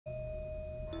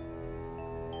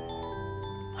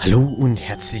Hallo und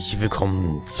herzlich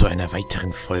willkommen zu einer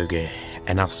weiteren Folge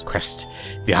Anna's Quest.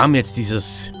 Wir haben jetzt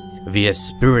dieses, wie es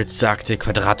Spirit sagte,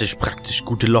 quadratisch praktisch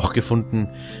gute Loch gefunden.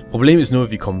 Problem ist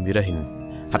nur, wie kommen wir dahin?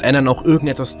 Hat Anna noch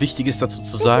irgendetwas Wichtiges dazu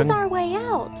zu sagen? This is our way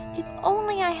out. If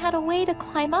only I had a way to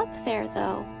climb up there,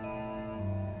 though.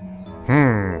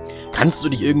 Kannst du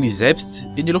dich irgendwie selbst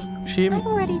in die Luft schieben? I've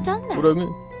already done that. Oder irgendwie?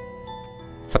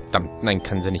 Verdammt, nein,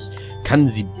 kann sie nicht. Kann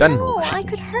sie dann No, I hochschieben?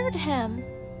 could hurt him.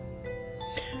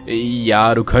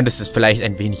 Ja, du könntest es vielleicht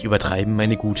ein wenig übertreiben,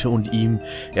 meine Gute, und ihm,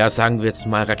 ja, sagen wir jetzt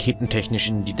mal, raketentechnisch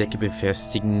in die Decke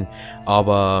befestigen,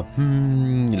 aber,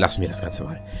 lassen wir das Ganze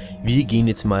mal. Wir gehen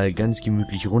jetzt mal ganz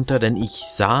gemütlich runter, denn ich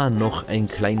sah noch ein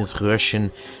kleines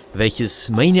Röhrchen, welches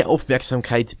meine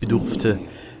Aufmerksamkeit bedurfte,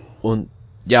 und,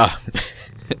 ja,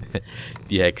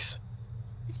 die Hex.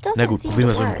 This Na doesn't gut, seem probieren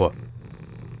wir to es im work. Rohr.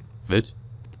 Wild?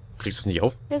 Kriegst du es nicht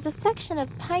auf? There's a section of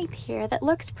pipe here that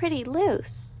looks pretty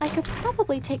loose. I could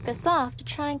probably take this off to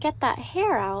try and get that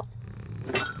hair out.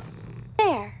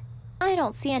 There. I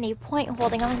don't see any point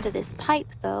holding on to this pipe,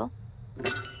 though.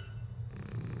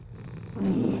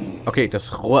 Okay,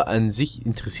 das Rohr an sich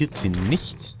interessiert sie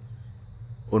nicht.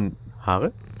 Und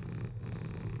Haare?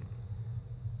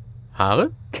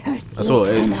 Haare? Achso,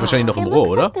 wahrscheinlich noch im It Rohr,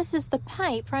 looks oder? like this is the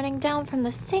pipe running down from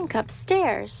the sink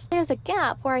upstairs. There's a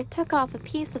gap where I took off a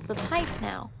piece of the pipe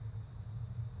now.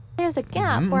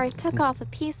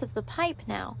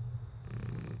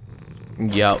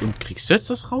 Ja, und kriegst du jetzt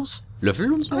das raus?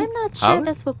 Löffel und so? I'm not sure Haare?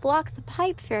 this would block the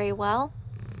pipe very well.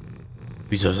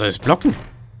 Wieso soll es blocken?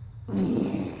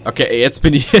 Okay, jetzt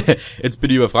bin ich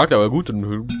überfragt, aber gut.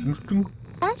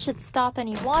 That should stop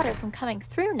any water from coming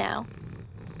through now.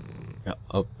 Ja,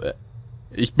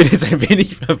 ich bin jetzt ein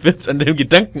wenig verwirrt an dem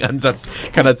Gedankenansatz.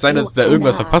 Kann das sein, dass ich da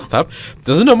irgendwas verpasst habe?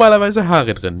 Da sind normalerweise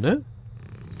Haare drin, ne?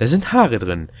 Da sind Haare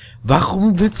drin.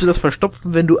 Warum willst du das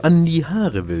verstopfen, wenn du an die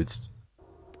Haare willst?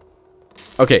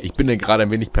 Okay, ich bin ja gerade ein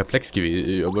wenig perplex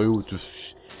gewesen, aber gut.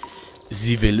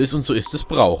 Sie will es und so ist es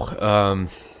Brauch.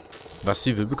 Was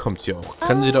sie will, bekommt sie auch.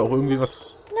 Kann sie da auch irgendwie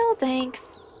was... No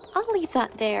thanks. I'll leave that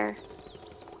there.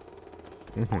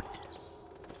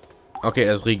 Okay,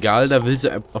 das Regal, da will sie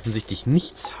offensichtlich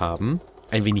nichts haben.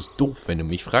 Ein wenig doof, wenn du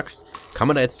mich fragst. Kann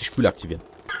man da jetzt die Spüle aktivieren?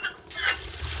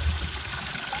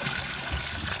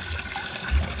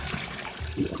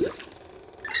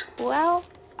 Well,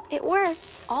 it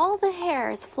worked. All the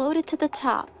hairs floated to the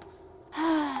top.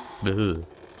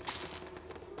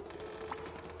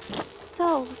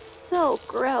 So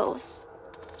gross.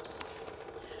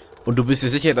 Und du bist dir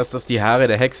sicher, dass das die Haare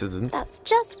der Hexe sind? That's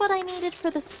just what I needed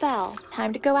for the spell.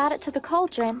 Time to go add it to the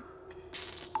cauldron.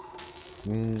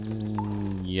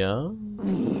 Ja.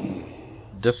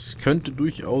 Das könnte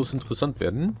durchaus interessant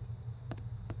werden.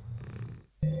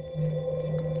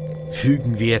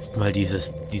 Fügen wir jetzt mal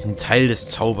diesen Teil des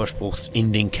Zauberspruchs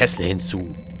in den Kessel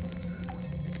hinzu.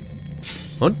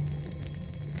 Und?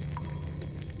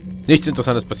 Nichts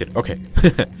Interessantes passiert. Okay.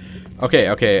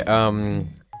 okay,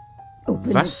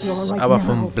 was aber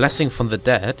vom Blessing von the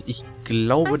Dead? Ich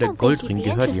glaube, der Goldring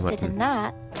gehört jemandem.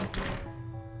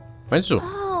 Meinst du?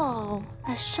 Oh,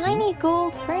 a shiny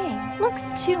gold ring.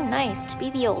 Looks too nice to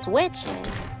be the old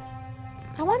witch's.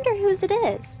 I wonder whose it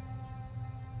is.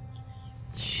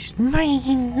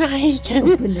 Mein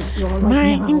Neigen,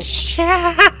 mein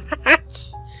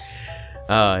Schatz.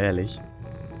 Ah, herrlich.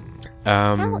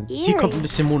 Hier kommt ein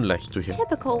bisschen Mondlicht durch.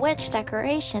 Typical witch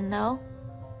decoration, though.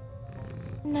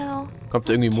 No, Kommt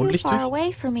da irgendwie it's too Mondlicht far durch?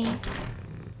 away for me.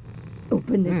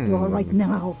 Open this door right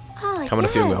now. Ah, Kann man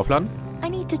das hier irgendwie yes. aufladen? I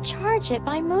need to charge it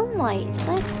by moonlight.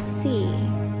 Let's see.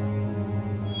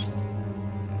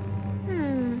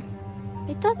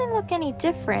 It doesn't look any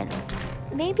different.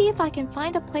 Maybe if I can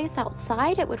find a place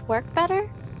outside, it would work better?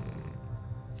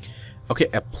 Okay,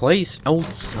 a place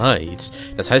outside.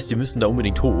 Das heißt, wir müssen da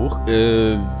unbedingt hoch.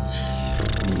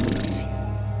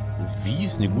 Wie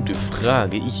ist eine gute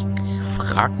Frage. Ich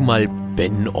frag mal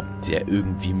Ben, ob der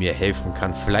irgendwie mir helfen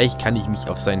kann. Vielleicht kann ich mich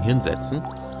auf sein Hirn setzen.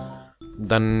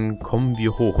 Dann kommen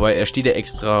wir hoch, weil er steht ja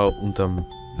extra unterm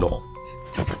Loch.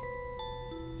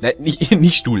 Nein,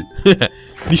 nicht Stuhl.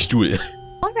 Nicht Stuhl.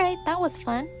 Alright, that was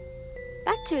fun.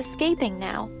 Back to escaping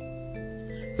now.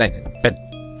 Nein, Ben.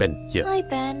 Ben, hier. Hi,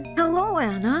 Ben. Hello,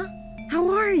 Anna. How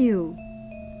are you?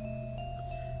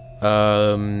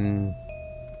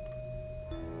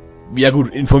 Ja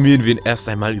gut, informieren wir ihn erst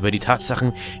einmal über die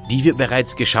Tatsachen, die wir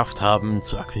bereits geschafft haben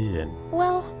zu akquirieren.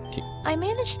 Well, Okay. I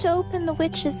managed to open the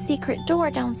witch's secret door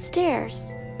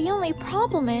downstairs. The only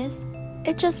problem is,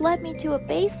 it just led me to a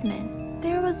basement.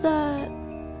 There was a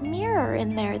mirror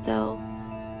in there, though.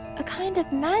 A kind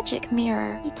of magic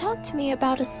mirror. He talked to me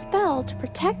about a spell to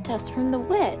protect us from the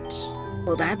witch.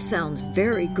 Well, that sounds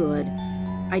very good.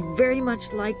 I'd very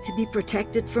much like to be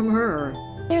protected from her.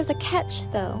 There's a catch,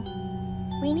 though.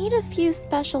 We need a few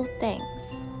special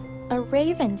things. A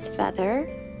raven's feather,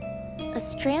 a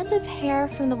strand of hair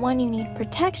from the one you need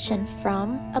protection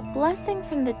from, a blessing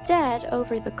from the dead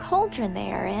over the cauldron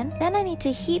they are in, then I need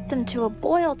to heat them to a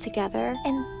boil together,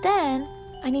 and then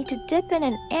I need to dip in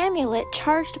an amulet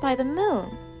charged by the moon.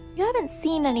 You haven't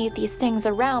seen any of these things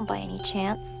around by any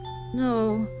chance?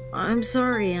 No, I'm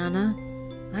sorry, Anna.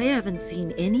 I haven't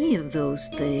seen any of those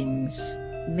things.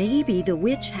 Maybe the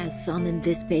witch has some in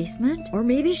this basement, or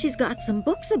maybe she's got some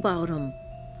books about them.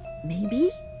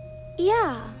 Maybe?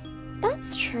 Yeah,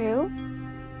 that's true.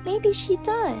 Maybe she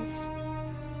does.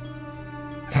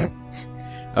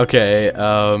 Okay,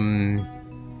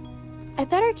 I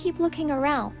better keep looking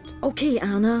around. Okay,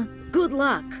 Anna. Good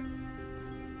luck.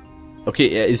 Okay,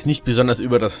 er ist nicht besonders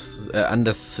an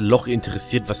das Loch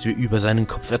interessiert, was wir über seinen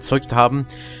Kopf erzeugt haben.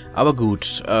 Aber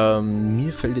gut,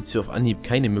 mir fällt jetzt hier auf Anhieb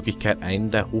keine Möglichkeit ein,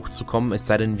 da hochzukommen. Es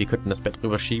sei denn, wir könnten das Bett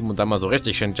rüberschieben und dann mal so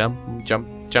richtig schön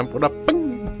jump oder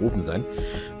bang, oben sein.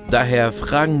 Daher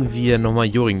fragen wir nochmal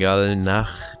Joringal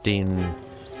nach den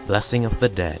Blessing of the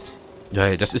Dead.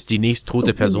 Weil das ist die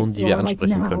nächsttote Person, die wir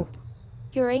ansprechen können.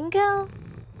 Joringal?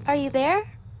 Are you there?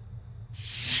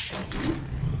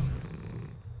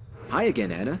 Hi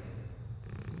again, Anna.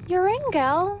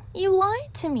 Joringal, you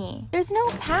lied to me. There's no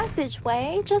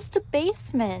passageway, just a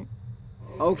basement.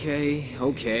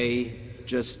 Okay.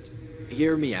 Just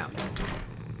hear me out.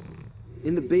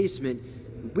 In the basement,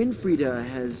 Winfrieda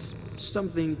has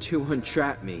something to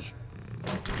entrap me.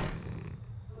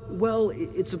 Well,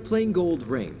 it's a plain gold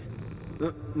ring.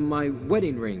 My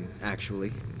wedding ring,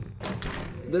 actually.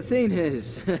 The thing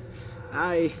is,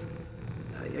 I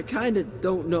kinda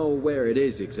don't know where it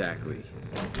is exactly.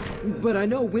 But I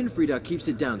know Winfrieda keeps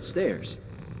it downstairs.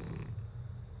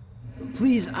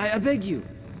 Please, I beg you,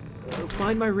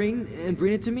 find my ring and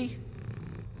bring it to me.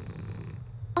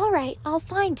 Alright, I'll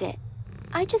find it.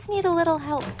 I just need a little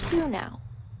help too now.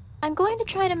 I'm going to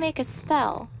try to make a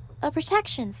spell. A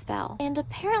protection spell. And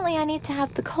apparently I need to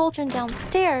have the cauldron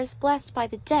downstairs blessed by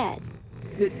the dead.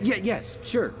 Yes,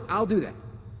 sure, I'll do that.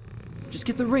 Just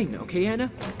get the ring, okay,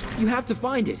 Anna? You have to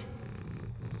find it.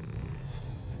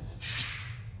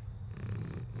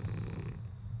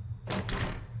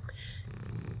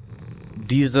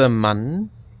 Dieser Mann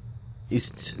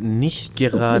ist nicht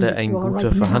gerade ein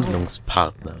guter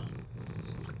Verhandlungspartner.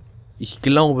 Ich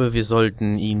glaube, wir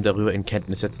sollten ihn darüber in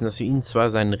Kenntnis setzen, dass wir ihn zwar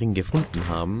seinen Ring gefunden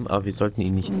haben, aber wir sollten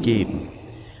ihn nicht geben.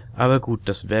 Aber gut,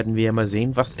 das werden wir ja mal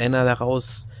sehen, was Anna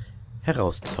daraus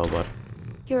herauszaubert.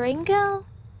 Joringal?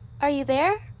 Are you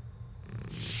there?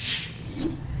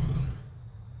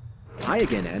 Hi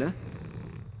again, Anna.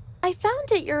 I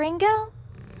found it, Joringal.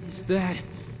 Is that...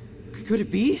 could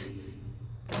it be?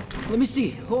 Let me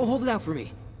see. Hold it out for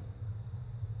me.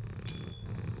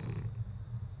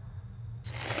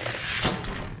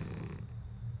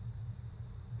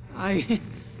 I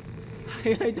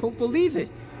don't believe it.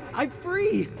 I'm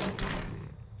free.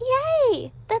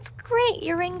 Yay! That's great,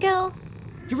 Joringal.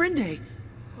 Jorinde!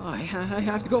 I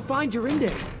have to go find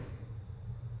Jorinde.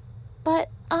 But,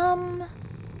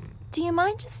 do you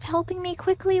mind just helping me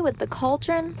quickly with the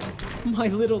cauldron? My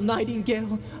little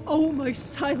nightingale. Oh, my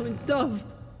silent dove.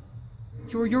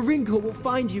 Your Joringo will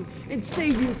find you and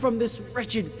save you from this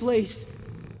wretched place.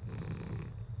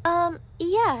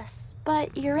 Yes,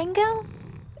 but Joringal?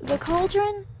 The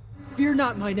cauldron? Fear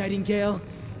not, my nightingale.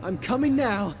 I'm coming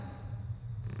now.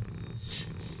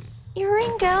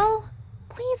 Joringal?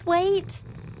 Please wait.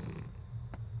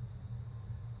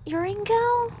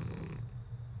 Joringal?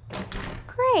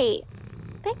 Great.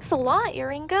 Thanks a lot,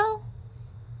 Joringal.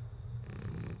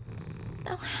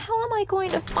 Now, how am I going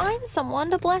to find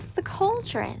someone to bless the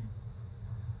cauldron?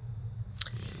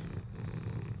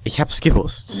 Ich hab's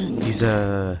gewusst.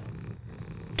 Dieser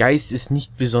Geist ist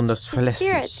nicht besonders The spirit's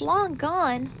verlässlich. long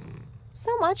gone.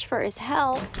 So much for his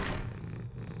help.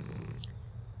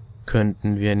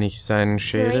 Könnten wir nicht seinen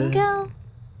Schädel... Joringal?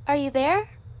 Are you there?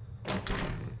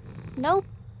 Nope,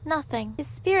 nothing.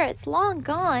 His spirit's long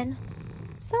gone.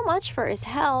 So much for his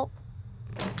help.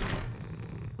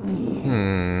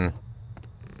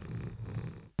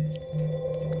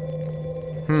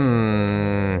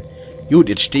 Gut,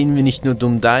 jetzt stehen wir nicht nur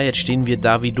dumm da, jetzt stehen wir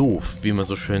da wie doof, wie man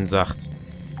so schön sagt.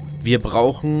 Wir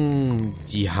brauchen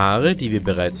die Haare, die wir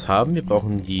bereits haben. Wir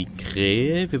brauchen die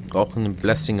Krähe. Wir brauchen ein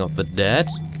Blessing of the Dead.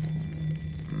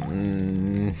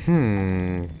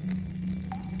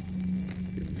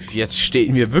 Jetzt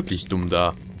stehen wir wirklich dumm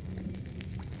da.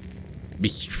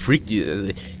 Mich freakt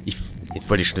die... jetzt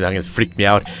wollte ich schon sagen, es freakt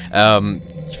mir out.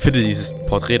 Ich finde dieses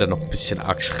Porträt da noch ein bisschen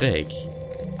arg schräg.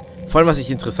 Vor allem, was ich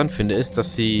interessant finde, ist,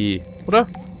 dass sie... Oder?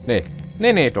 Nee.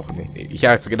 Nee, doch, nee. Ich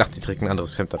habe jetzt gedacht, sie trägt ein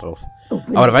anderes Hemd da drauf.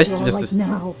 Aber da weißt du,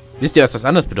 wisst ihr, was das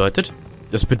anders bedeutet?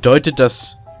 Das bedeutet,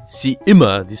 dass sie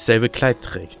immer dieselbe Kleid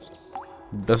trägt.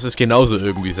 Das ist genauso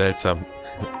irgendwie seltsam.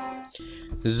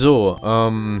 So,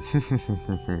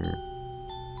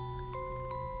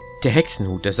 der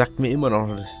Hexenhut, der sagt mir immer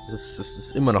noch, das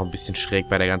ist immer noch ein bisschen schräg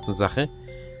bei der ganzen Sache.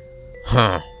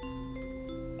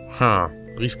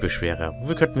 Briefbeschwerer.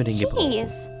 Wofür könnten wir den gebrauchen?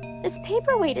 Jeez, this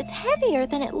paperweight is heavier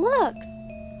than it looks.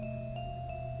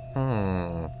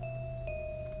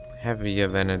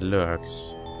 Heavier than it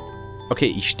looks.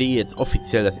 Okay, ich stehe jetzt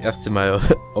offiziell das erste Mal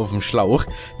auf dem Schlauch.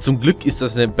 Zum Glück ist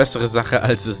das eine bessere Sache,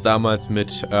 als es damals mit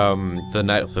The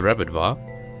Night of the Rabbit war.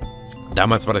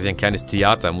 Damals war das ja ein kleines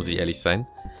Theater, muss ich ehrlich sein.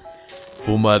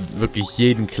 Wo man wirklich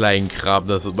jeden kleinen Kram,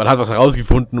 man hat was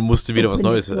herausgefunden und musste wieder was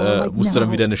Neues, musste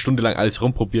dann wieder eine Stunde lang alles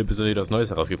rumprobieren, bis man wieder was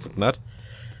Neues herausgefunden hat.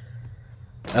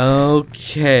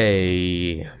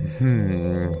 Okay.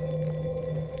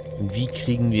 Wie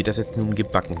kriegen wir das jetzt nun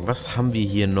gebacken? Was haben wir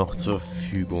hier noch zur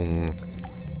Verfügung?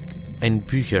 Ein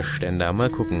Bücherständer. Mal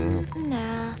gucken.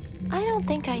 Nah, I don't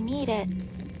think I need it.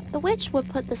 The witch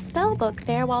would put the spellbook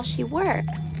there while she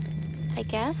works, I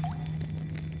guess.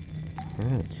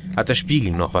 Hat der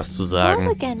Spiegel noch was zu Hello sagen?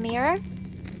 again, mirror.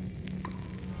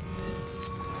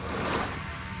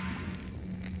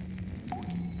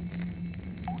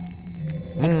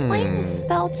 Explain the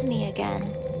spell to me again.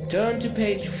 Turn to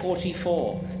page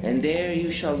 44, and there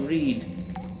you shall read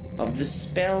of the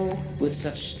spell with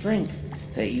such strength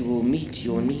that you will meet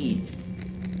your need.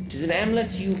 'Tis an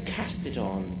amulet you cast it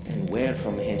on, and wear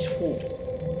from henceforth.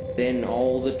 Then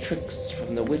all the tricks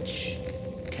from the witch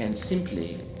can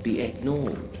simply be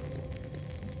ignored.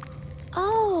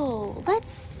 Oh,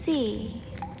 let's see.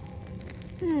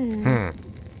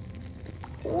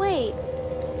 Wait,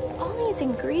 all these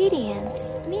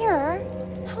ingredients. Mirror,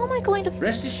 how am I going to...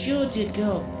 Rest assured, dear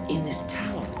girl, in this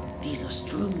tower, these are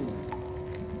strewn.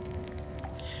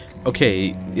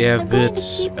 Okay, er wird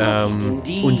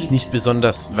uns nicht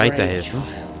besonders weiterhelfen.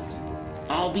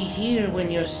 I'll be here when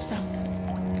you're stuck.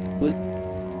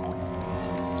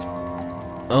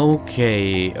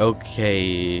 Okay.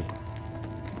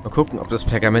 Mal gucken, ob das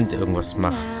Pergament irgendwas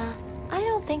macht. Nah, I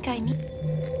don't think I need...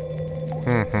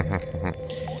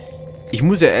 Ich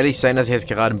muss ja ehrlich sein, dass ich jetzt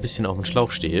gerade ein bisschen auf dem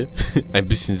Schlauch stehe. Ein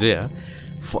bisschen sehr.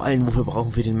 Vor allem, wofür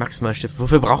brauchen wir den Maximalstift?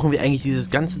 Wofür brauchen wir eigentlich dieses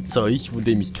ganze Zeug, von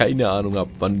dem ich keine Ahnung habe,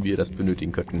 wann wir das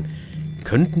benötigen könnten?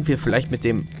 Könnten wir vielleicht mit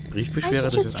dem Briefbeschwerer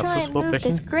den Abschlussrohr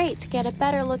brechen?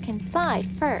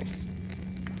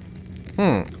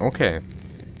 Okay.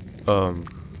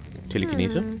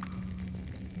 Telekinese?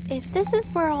 If this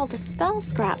is where all the spell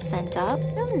scraps end up,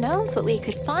 who knows what we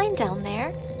could find down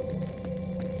there?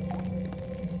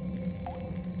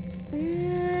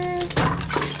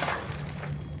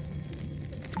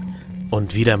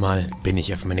 Und wieder mal bin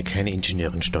ich auf meine kleine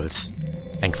Ingenieurin stolz.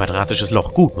 Ein quadratisches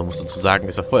Loch. Gut, man muss dazu sagen,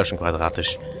 es war vorher schon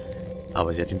quadratisch.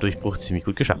 Aber sie hat den Durchbruch ziemlich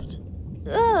gut geschafft.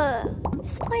 Ugh,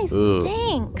 this place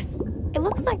stinks. It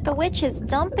looks like the witch's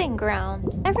dumping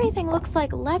ground. Everything looks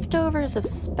like leftovers of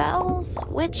spells,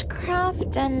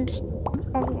 witchcraft, and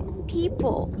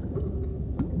people.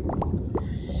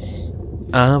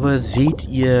 Aber seht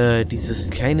ihr dieses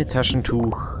kleine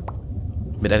Taschentuch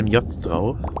mit einem J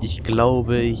drauf? Ich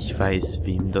glaube, ich weiß,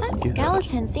 wem das That gehört.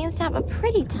 skeleton seems to have a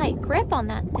pretty tight grip on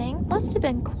that thing. Must have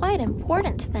been quite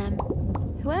important to them,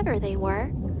 whoever they were.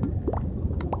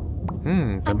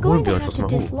 Dann I'm holen going wir to uns have das to mal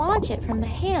hoch. dislodge it from the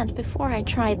hand before I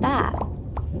try that.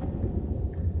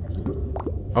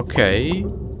 Okay.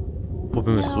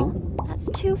 Probieren wir es so. No, that's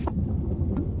too far.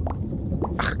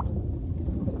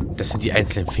 Das sind die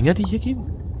einzelnen Finger, die hier gehen?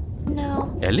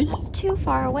 No, Ehrlich? that's too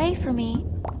far away for me.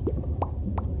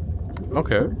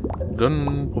 Okay.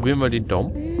 Dann probieren wir den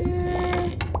Daumen.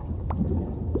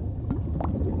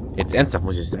 Jetzt ernsthaft,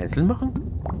 muss ich das einzeln machen?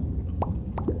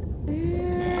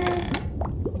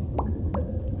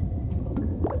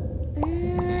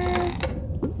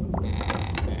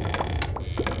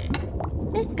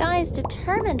 This guy is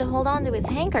determined to hold on to his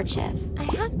handkerchief. I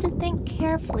have to think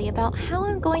carefully about how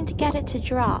I'm going to get it to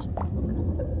drop.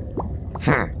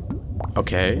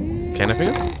 Okay. Kleiner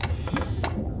Finger?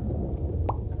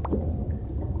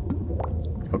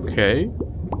 Okay.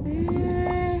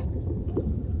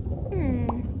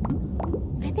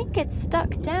 I think it's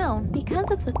stuck down because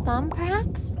of the thumb,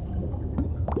 perhaps?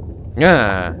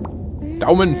 Ja.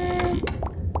 Daumen.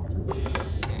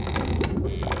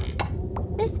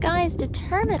 This guy is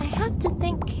determined. I have to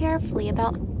think carefully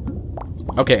about...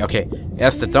 Okay.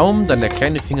 Erst der Daumen, dann der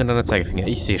kleine Finger, dann der Zeigefinger.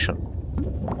 Ich sehe schon.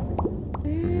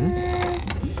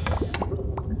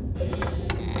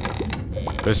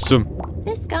 Was zum...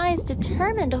 This guy is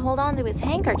determined to hold on to his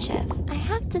handkerchief. I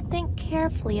have to think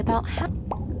carefully about how...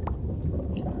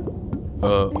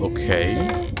 Okay.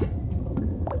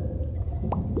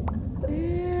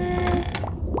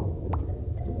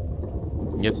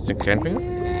 Jetzt den kleinen Finger?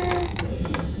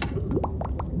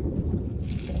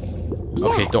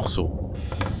 Okay, Yes. doch so.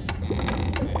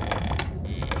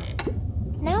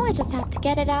 Now I just have to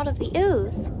get it out of the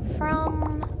ooze.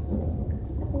 From...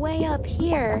 way up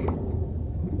here.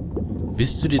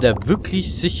 Bist du dir da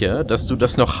wirklich sicher, dass du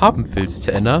das noch haben willst,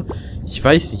 Anna? Ich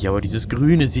weiß nicht, aber dieses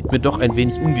Grüne sieht mir doch ein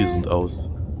wenig ungesund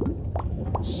aus.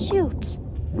 Shoot.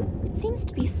 It seems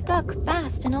to be stuck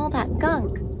fast in all that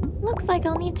gunk. Looks like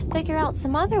I'll need to figure out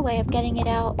some other way of getting it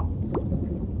out.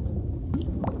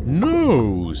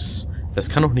 Nose! Das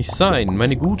kann doch nicht sein,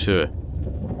 meine Gute.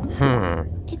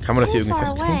 It's Kann man das hier too irgendwie far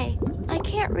festkriegen? away. I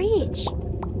can't reach.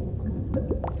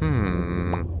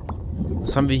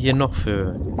 Was haben wir hier noch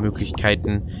für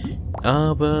Möglichkeiten?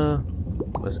 Aber...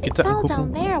 Was It geht da fell angucken?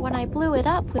 down there when I blew it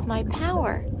up with my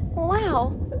power.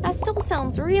 Wow, that still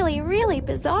sounds really, really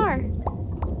bizarre.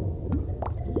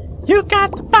 You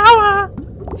got the power!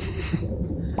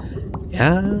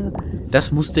 Ja,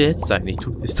 das musste jetzt sein.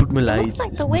 Es tut mir leid. Looks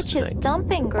like Es the musste witch's sein.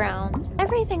 dumping ground.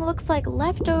 Everything looks like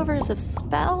leftovers of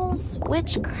spells,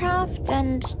 witchcraft,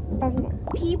 and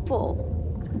people.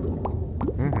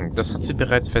 Das hat sie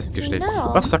bereits festgestellt.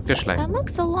 No, Was sagt der that Schleim?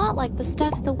 looks a lot like the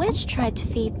stuff the witch tried to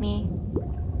feed me.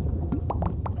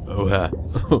 Oha.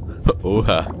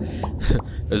 Oha.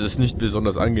 Das ist nicht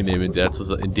besonders angenehm in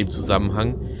dem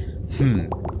Zusammenhang.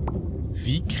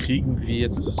 Wie kriegen wir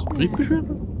jetzt das Briefbeschwerer?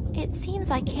 It seems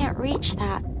I can't reach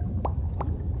that.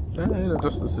 Ja,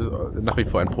 das ist nach wie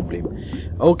vor ein Problem.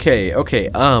 Okay,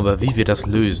 aber wie wir das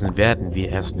lösen, werden wir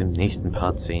erst im nächsten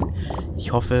Part sehen.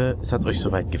 Ich hoffe, es hat euch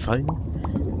soweit gefallen.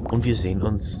 Und wir sehen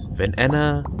uns, wenn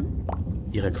Anna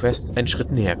ihrer Quest einen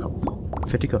Schritt näher kommt.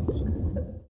 Für die Gott.